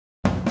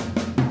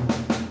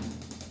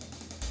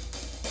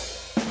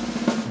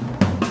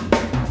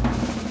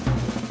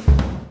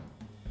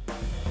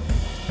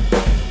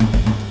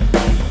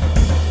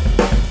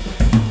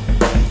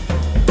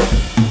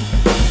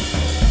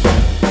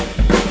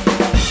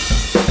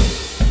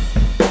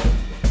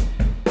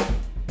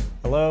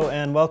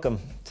welcome.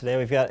 Today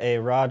we've got a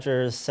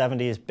Rogers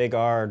 70s Big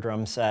R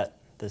drum set.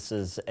 This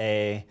is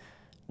a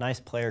nice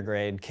player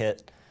grade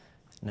kit,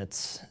 and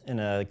it's in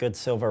a good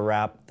silver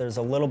wrap. There's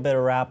a little bit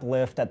of wrap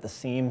lift at the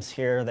seams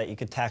here that you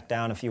could tack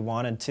down if you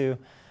wanted to,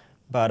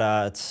 but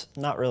it's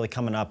not really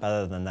coming up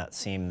other than that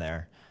seam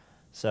there.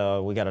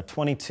 So we got a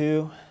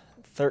 22,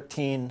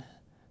 13,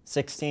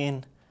 16,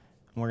 and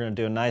we're going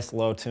to do a nice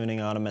low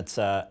tuning on them. It's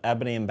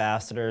ebony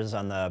ambassadors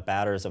on the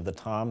batters of the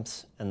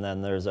toms, and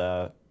then there's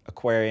a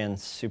Aquarian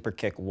Super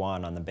Kick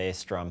 1 on the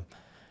bass drum.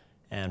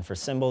 And for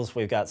cymbals,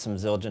 we've got some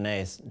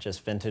Zildjian,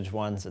 just vintage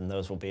ones, and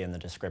those will be in the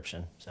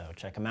description. So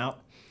check them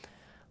out.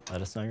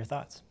 Let us know your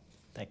thoughts.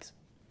 Thanks.